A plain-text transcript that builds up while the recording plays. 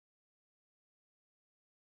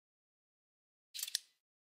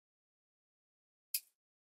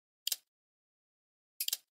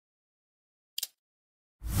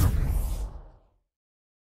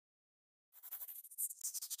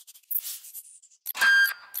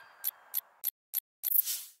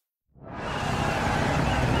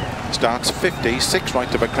starts 50, 6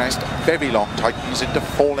 right of a crest, very long, tightens into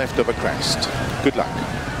 4 left of a crest. Good luck.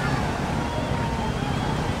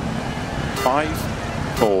 5,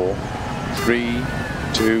 4, 3,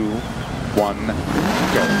 2, 1,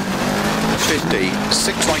 go. 50,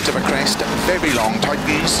 6 right of a crest, very long,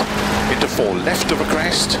 tightens into 4 left of a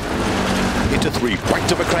crest, into 3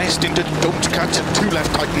 right of a crest, into don't cut, 2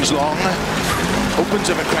 left, tightens long, opens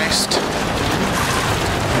of a crest,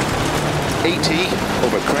 80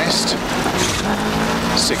 over crest,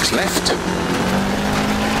 6 left,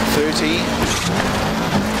 30,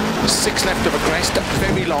 6 left of a crest,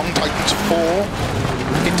 very long, tightens 4,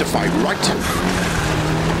 into 5 right,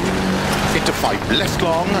 into 5 left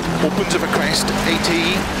long, opens of a crest,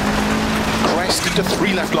 80, crest into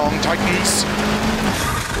 3 left long, tightens,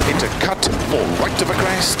 into cut, 4 right of a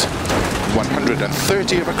crest,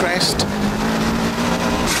 130 of a crest,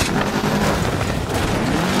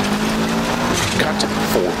 cut,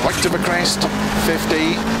 4 right of a crest,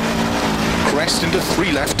 50, crest into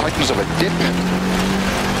 3 left, tightens of a dip,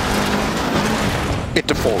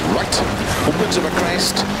 into 4 right, opens of a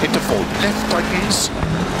crest, into 4 left, tightens,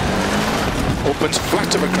 opens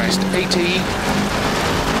flat of a crest, 80,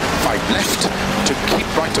 5 left, to keep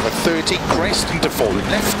right of a 30, crest into 4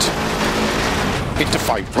 left, into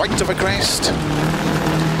 5 right of a crest,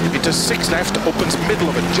 into 6 left, opens middle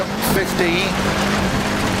of a jump, 50,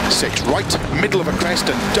 6 right, middle of a crest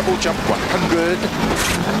and double jump, 100,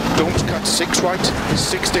 don't cut, 6 right,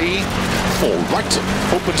 60, 4 right,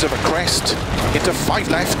 opens of a crest, into 5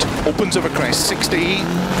 left, opens of a crest, 60,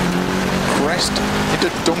 crest, into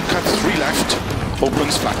don't cut, 3 left,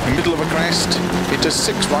 opens flat, middle of a crest, into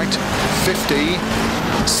 6 right, 50,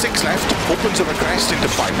 6 left, opens of a crest, into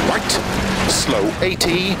 5 right, slow,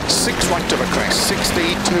 80, 6 right of a crest,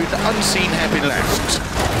 60, turn unseen hairpin left,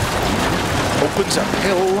 opens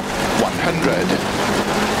uphill, 100,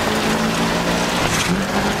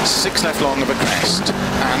 6 left long of a crest,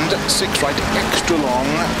 and 6 right extra long,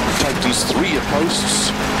 tightens 3 of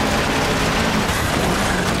posts,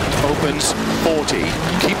 opens 40,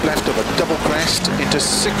 keep left of a double crest, into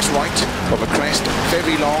 6 right of a crest,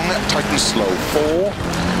 very long, tightens slow, 4,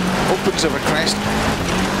 opens of a crest,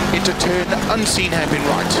 into turn unseen hairpin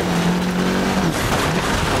right,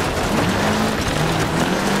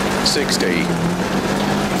 60,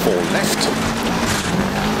 4 left,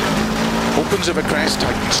 opens of a crest,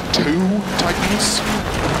 tightens 2, tightens,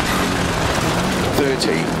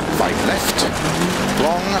 30, 5 left,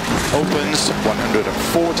 long, opens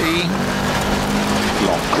 140,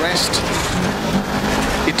 long crest,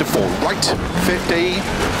 into 4 right, 50,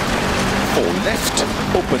 4 left,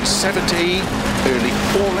 opens 70, early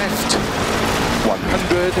 4 left,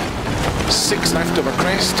 100, 6 left of a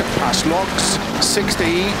crest, past logs,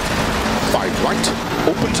 60, 5 right,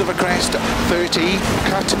 opens of a crest, 30,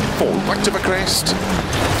 cut, 4 right of a crest,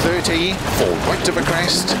 30, 4 right of a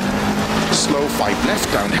crest, slow 5 left,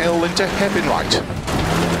 downhill into hairpin right,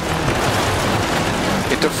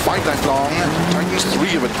 into 5 left long, tightens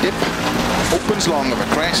 3 of a dip, opens long of a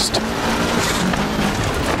crest,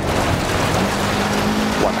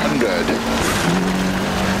 100,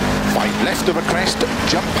 5 left of a crest,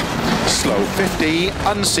 jump, slow 50,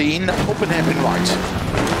 unseen, open hairpin right,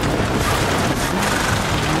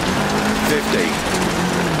 50,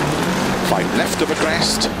 5 left of a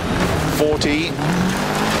crest, 40,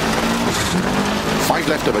 5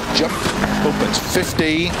 left of a jump, opens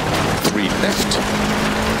 50, 3 left,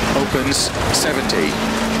 opens 70,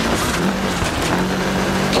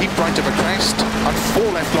 keep right of a crest, and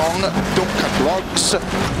 4 left long, don't cut logs,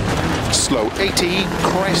 slow 80,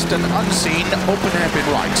 crest and unseen, open hairpin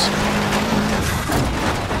right,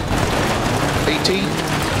 80,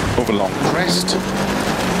 over long crest,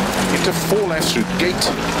 into 4 left through gate,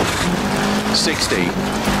 60,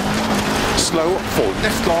 slow, 4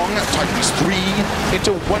 left long, tightens 3,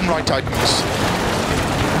 into 1 right tightens,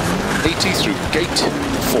 80 through gate,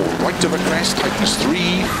 4 right of a crest, tightens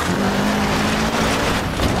 3,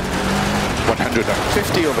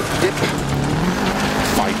 150 over dip,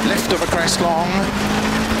 5 left of a crest long,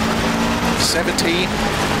 70,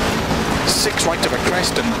 6 right of a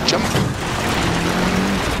crest and jump,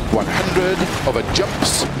 100 over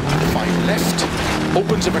jumps, 5 left,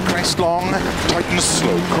 opens of a crest long, tightens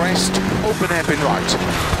slow crest, open hairpin right,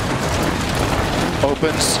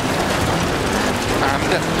 opens, and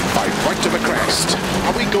 5 right of a crest.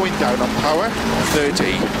 Are we going down on power?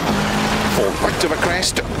 30, 4 right of a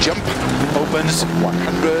crest, jump, opens,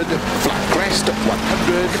 100, flat crest,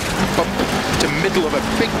 100, bump to middle of a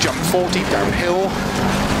big jump, 40, downhill,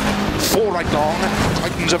 4 right long,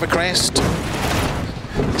 tightens of a crest,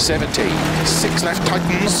 70, 6 left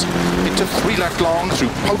tightens, into 3 left long, through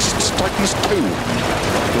posts, tightens 2,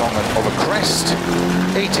 long and over crest,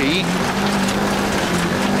 80,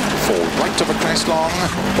 4 right over crest long,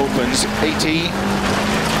 opens 80,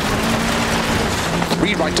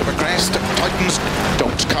 3 right over crest, tightens,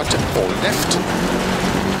 don't cut, 4 left,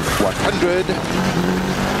 100,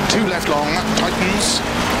 2 left long, tightens,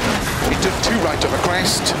 into 2 right over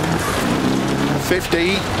crest,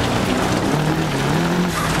 50,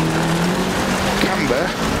 camber,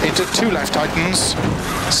 into 2 left tightens,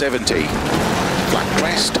 70, flat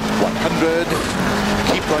crest, 100,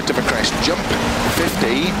 keep right of a crest, jump,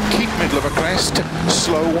 50, keep middle of a crest,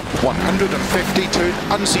 slow, 150, turn,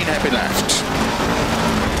 unseen heavy left.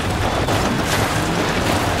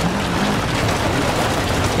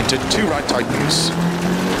 Into 2 right tightens,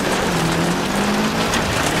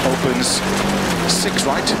 opens 6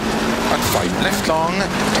 right and 5 left long,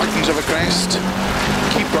 tightens over crest,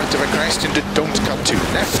 keep right over crest into don't cut 2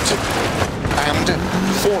 left and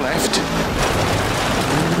 4 left,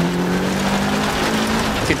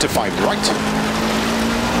 into 5 right,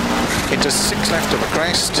 into 6 left over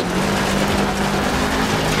crest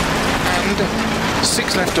and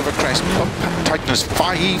 6 left over crest, up, tightness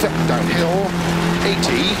 5, downhill,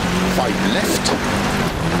 80, 5 left,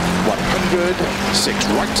 100, 6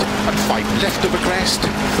 right and 5 left of a crest,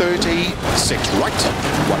 30, 6 right,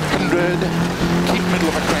 100, keep middle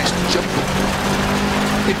of a crest, jump,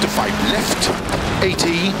 into 5 left,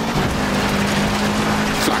 80,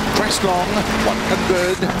 flat crest long,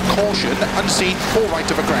 100, caution, unseen, 4 right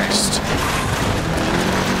of a crest,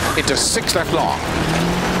 into 6 left long,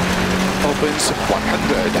 opens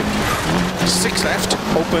 100, 6 left,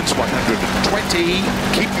 opens 120,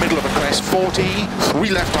 keep middle of a crest, 40,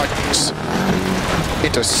 3 left tightens,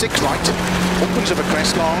 into 6 right, opens of a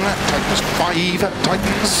crest long, tightens 5,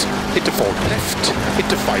 tightens, into 4 left,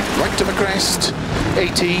 into 5 right of a crest,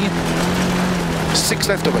 80, 6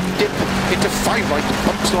 left of a dip, into 5 right,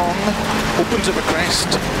 bumps long, opens of a crest,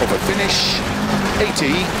 over finish,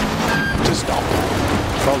 80, to stop.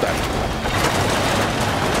 Well done.